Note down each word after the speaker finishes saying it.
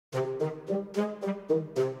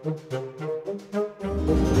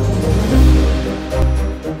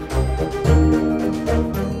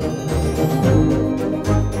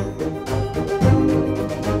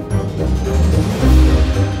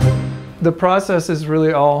process is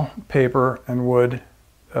really all paper and wood,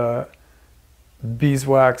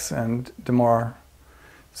 beeswax and Damar.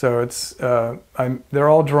 So it's they're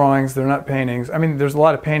all drawings. They're not paintings. I mean, there's a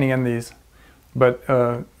lot of painting in these, but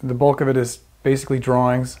the bulk of it is basically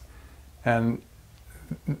drawings, and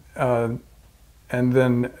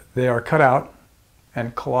then they are cut out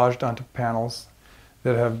and collaged onto panels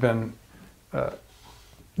that have been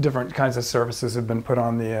different kinds of surfaces have been put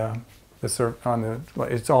on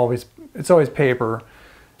it's always paper,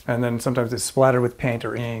 and then sometimes it's splattered with paint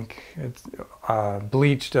or ink. It's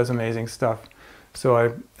bleach does amazing stuff.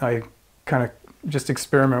 So I kind of just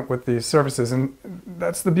experiment with these surfaces, and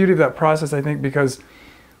that's the beauty of that process, I think, because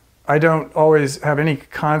I don't always have any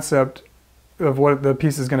concept of what the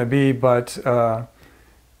piece is going to be, but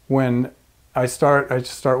when I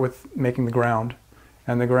just start with making the ground,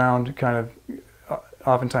 and the ground kind of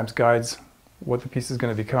oftentimes guides what the piece is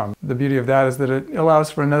going to become. The beauty of that is that it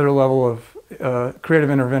allows for another level of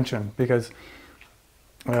creative intervention, because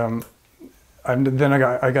then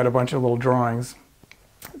I got a bunch of little drawings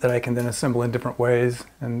that I can then assemble in different ways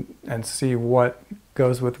and see what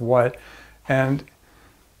goes with what, and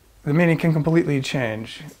the meaning can completely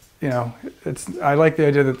change. You know, I like the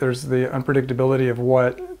idea that there's the unpredictability of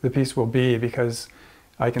what the piece will be, because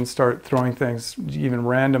I can start throwing things even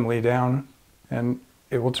randomly down, and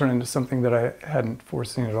it will turn into something that I hadn't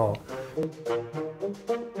foreseen at all.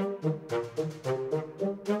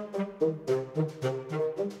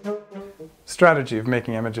 Strategy of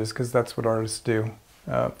making images, because that's what artists do.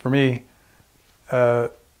 For me,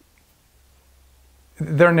 they're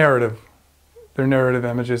narrative. They're narrative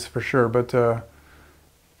images for sure, but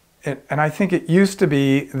and I think it used to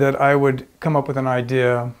be that I would come up with an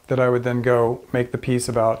idea that I would then go make the piece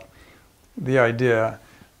about the idea.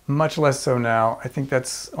 Much less so now. I think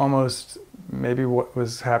that's almost maybe what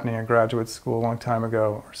was happening in graduate school a long time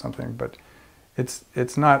ago or something, but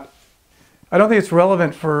it's not, I don't think it's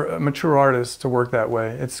relevant for mature artists to work that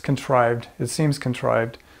way. It's contrived. It seems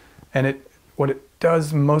contrived, and what it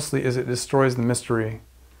does mostly is it destroys the mystery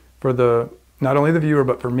for not only the viewer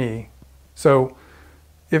but for me. So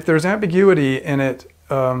if there's ambiguity in it,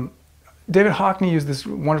 David Hockney used this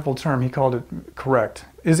wonderful term. He called it correct.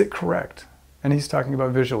 Is it correct? And he's talking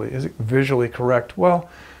about visually. Is it visually correct? Well,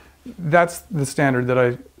 that's the standard that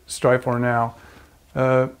I strive for now.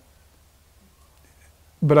 But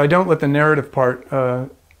I don't let the narrative part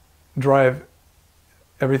drive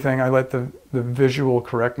everything. I let the visual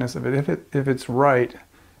correctness of it. If it's right,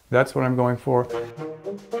 that's what I'm going for.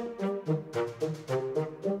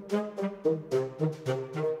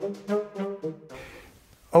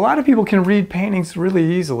 A lot of people can read paintings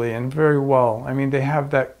really easily and very well. I mean, they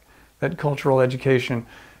have that cultural education.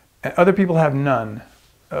 And other people have none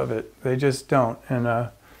of it. They just don't. And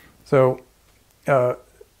so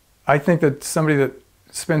I think that somebody that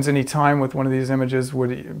spends any time with one of these images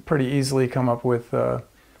would pretty easily come up with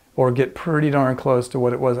or get pretty darn close to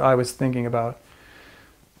what it was I was thinking about.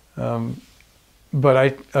 But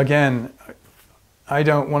I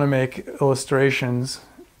don't want to make illustrations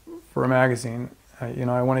for a magazine. You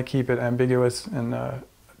know, I want to keep it ambiguous and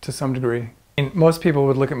to some degree. Most people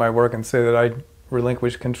would look at my work and say that I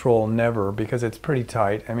relinquish control. Never, because it's pretty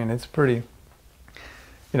tight. I mean, it's pretty,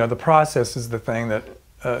 you know, the process is the thing that,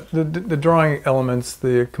 the drawing elements,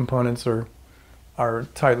 the components are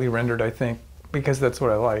tightly rendered, I think, because that's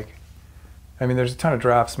what I like. I mean, there's a ton of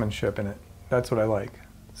draftsmanship in it. That's what I like.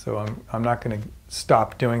 So I'm not going to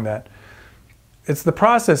stop doing that. It's the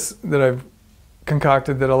process that I've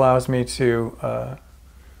concocted that allows me to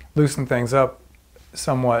loosen things up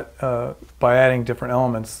somewhat by adding different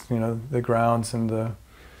elements, you know, the grounds and the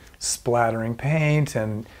splattering paint,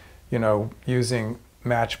 and, you know, using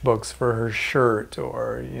matchbooks for her shirt,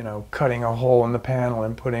 or, you know, cutting a hole in the panel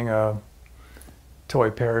and putting a toy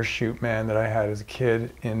parachute man that I had as a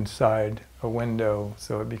kid inside a window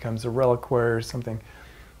so it becomes a reliquary or something.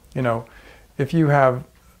 You know, if you have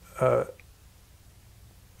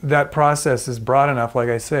that process is broad enough, like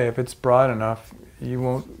I say, if it's broad enough, you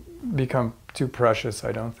won't become too precious,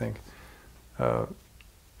 I don't think.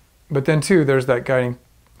 But then too, there's that guiding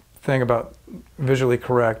thing about visually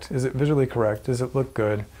correct. Is it visually correct? Does it look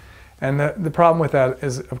good? And the problem with that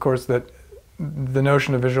is, of course, that the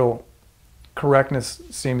notion of visual correctness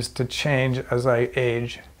seems to change as I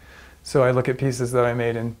age. So I look at pieces that I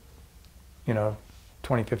made in, you know,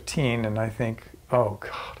 2015, and I think, oh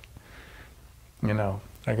God, you know,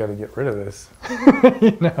 I got to get rid of this.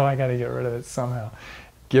 You know, I got to get rid of it somehow.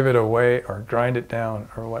 Give it away or grind it down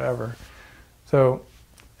or whatever. So,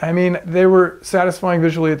 I mean, they were satisfying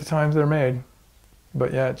visually at the times they're made,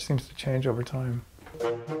 but yeah, it seems to change over time.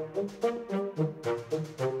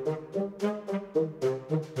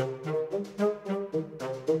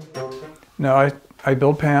 No, I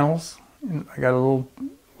build panels. I got a little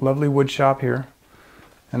lovely wood shop here,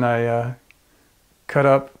 and I cut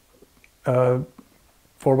up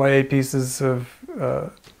 4x8 pieces of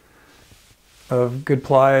good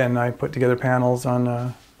ply, and I put together panels on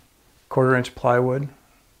 1/4-inch plywood.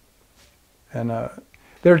 And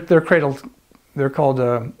they're cradled. They're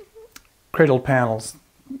called cradled panels.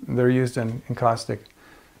 They're used in caustic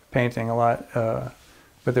painting a lot,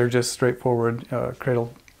 but they're just straightforward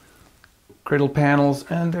cradled panels,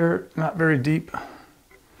 and they're not very deep.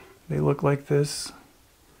 They look like this.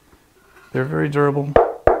 They're very durable.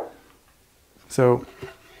 So,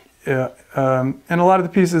 yeah, and a lot of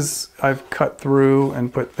the pieces I've cut through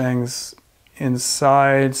and put things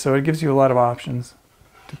inside, so it gives you a lot of options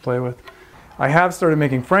to play with. I have started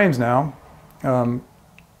making frames now.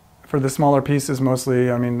 For the smaller pieces mostly.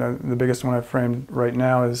 I mean, the biggest one I've framed right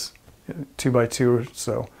now is 2x2 or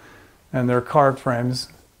so. And they're carved frames.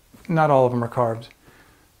 Not all of them are carved.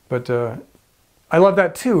 But I love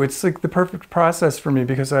that too. It's like the perfect process for me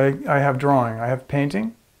because I have drawing, I have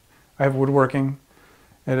painting, I have woodworking.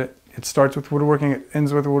 And it starts with woodworking, it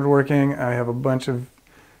ends with woodworking. I have a bunch of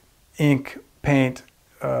ink, paint,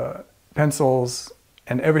 pencils,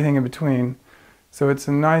 and everything in between. So it's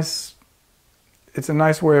a nice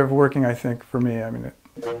way of working, I think, for me. I mean,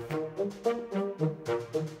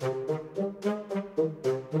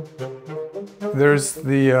 there's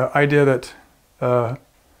the idea that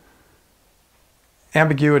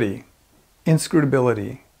ambiguity,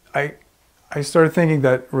 inscrutability. I started thinking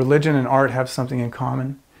that religion and art have something in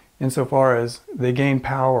common insofar as they gain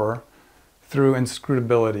power through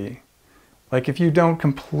inscrutability. Like if you don't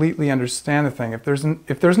completely understand the thing, if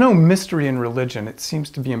there's no mystery in religion, it seems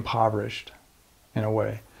to be impoverished in a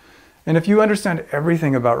way. And if you understand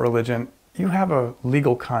everything about religion, you have a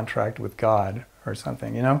legal contract with God or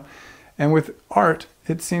something, you know? And with art,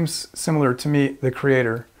 it seems similar to me, the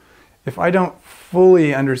creator. If I don't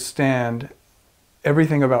fully understand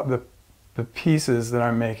everything about the pieces that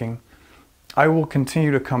I'm making, I will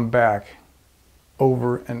continue to come back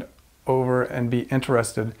over and over and be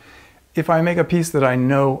interested. If I make a piece that I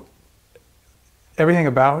know everything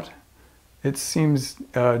about, it seems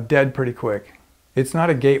dead pretty quick. It's not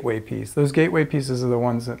a gateway piece. Those gateway pieces are the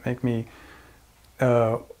ones that make me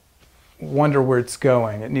wonder where it's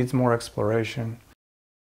going. It needs more exploration.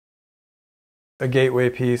 A gateway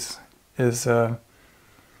piece is a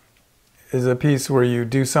piece where you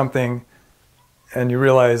do something and you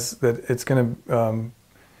realize that it's going to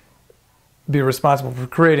be responsible for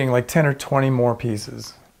creating like 10 or 20 more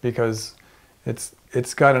pieces because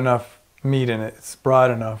it's got enough meat in it, it's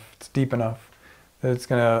broad enough, it's deep enough that it's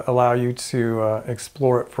going to allow you to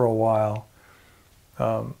explore it for a while.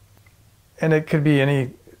 And it could be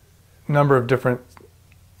any number of different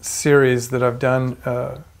series that I've done.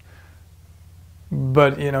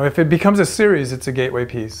 But you know, if it becomes a series, it's a gateway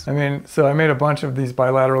piece. I mean, so I made a bunch of these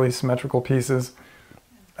bilaterally symmetrical pieces.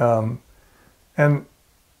 And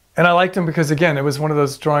I liked them because, again, it was one of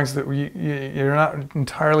those drawings that you're not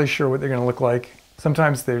entirely sure what they're going to look like.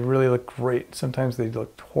 Sometimes they really look great. Sometimes they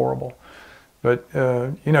look horrible. But,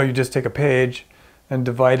 you know, you just take a page and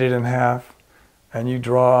divide it in half, and you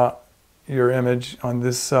draw your image on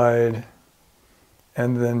this side,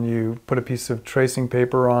 and then you put a piece of tracing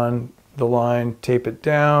paper on the line, tape it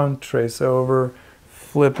down, trace over,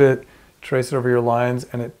 flip it, trace it over your lines,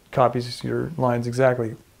 and it copies your lines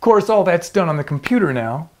exactly. Of course, all that's done on the computer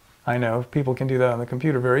now. I know people can do that on the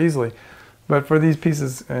computer very easily, but for these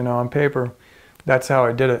pieces, you know, on paper, that's how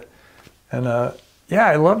I did it. And yeah,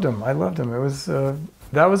 I loved them. I loved them. It was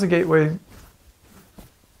that was a gateway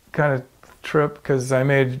kind of trip because I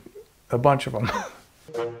made a bunch of them.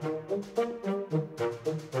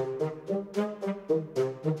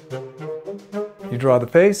 You draw the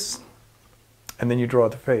face, and then you draw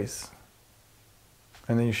the face,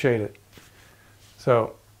 and then you shade it.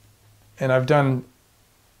 So, and I've done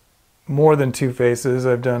more than 2 faces.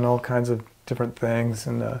 I've done all kinds of different things,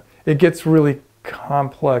 and it gets really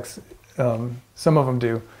complex. Some of them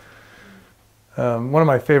do. One of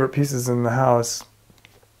my favorite pieces in the house,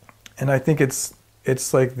 and I think it's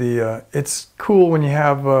like it's cool when you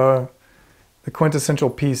have the quintessential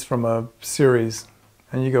piece from a series,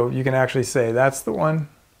 and you can actually say, that's the one,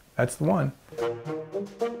 that's the one.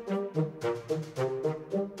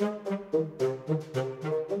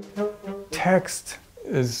 Text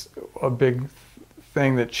is a big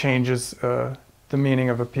thing that changes the meaning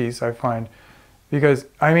of a piece, I find. Because,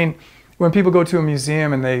 I mean, when people go to a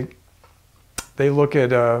museum and they look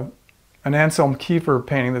at an Anselm Kiefer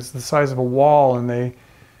painting that's the size of a wall, and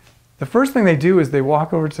the first thing they do is they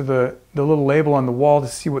walk over to the little label on the wall to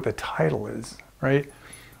see what the title is, right?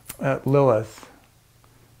 Lilith,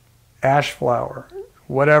 ash flower,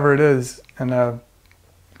 whatever it is, and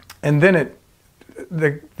then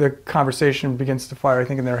the conversation begins to fire, I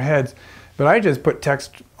think, in their heads. But I just put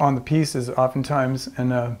text on the pieces oftentimes,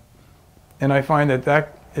 and I find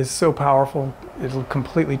that is so powerful. It'll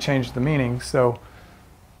completely change the meaning. So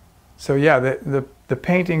yeah, the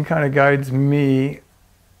painting kind of guides me,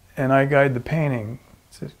 and I guide the painting.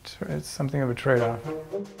 It's something of a trade-off.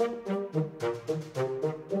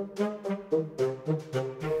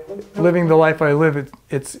 Living the life I live,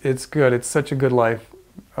 it's good. It's such a good life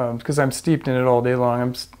because I'm steeped in it all day long.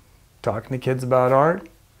 I'm talking to kids about art.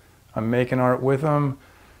 I'm making art with them.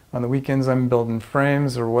 On the weekends, I'm building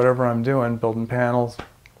frames or whatever I'm doing, building panels.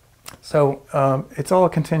 So it's all a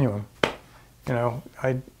continuum. You know,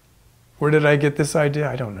 where did I get this idea?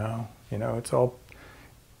 I don't know. You know, it's all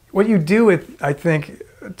what you do with, I think,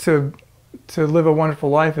 to live a wonderful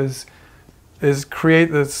life is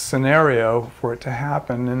create this scenario for it to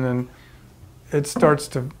happen, and then it starts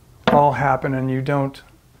to all happen, and you don't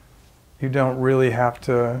really have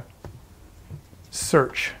to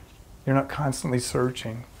search. You're not constantly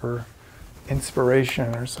searching for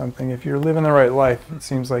inspiration or something. If you're living the right life, it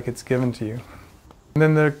seems like it's given to you. And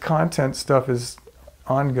then the content stuff is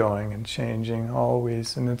ongoing and changing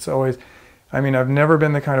always, and it's always, I mean, I've never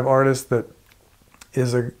been the kind of artist that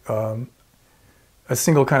is a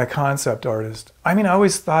single kind of concept artist. I mean, I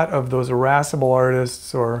always thought of those irascible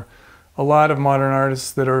artists, or a lot of modern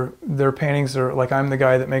artists that their paintings are like, I'm the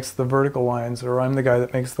guy that makes the vertical lines, or I'm the guy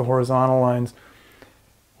that makes the horizontal lines.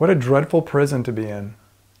 What a dreadful prison to be in,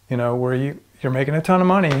 you know, where you're making a ton of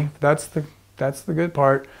money. That's the good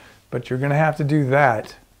part, but you're going to have to do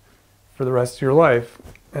that for the rest of your life,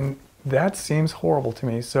 and that seems horrible to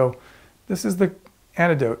me. So this is the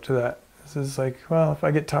antidote to that. This is like, well, if I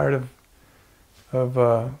get tired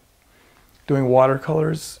of doing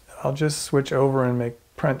watercolors, I'll just switch over and make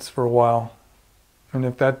prints for a while, and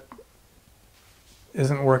if that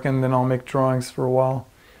isn't working, then I'll make drawings for a while,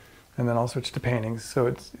 and then I'll switch to paintings. So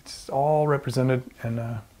it's all represented, and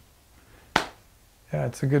yeah,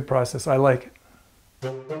 it's a good process. I like it.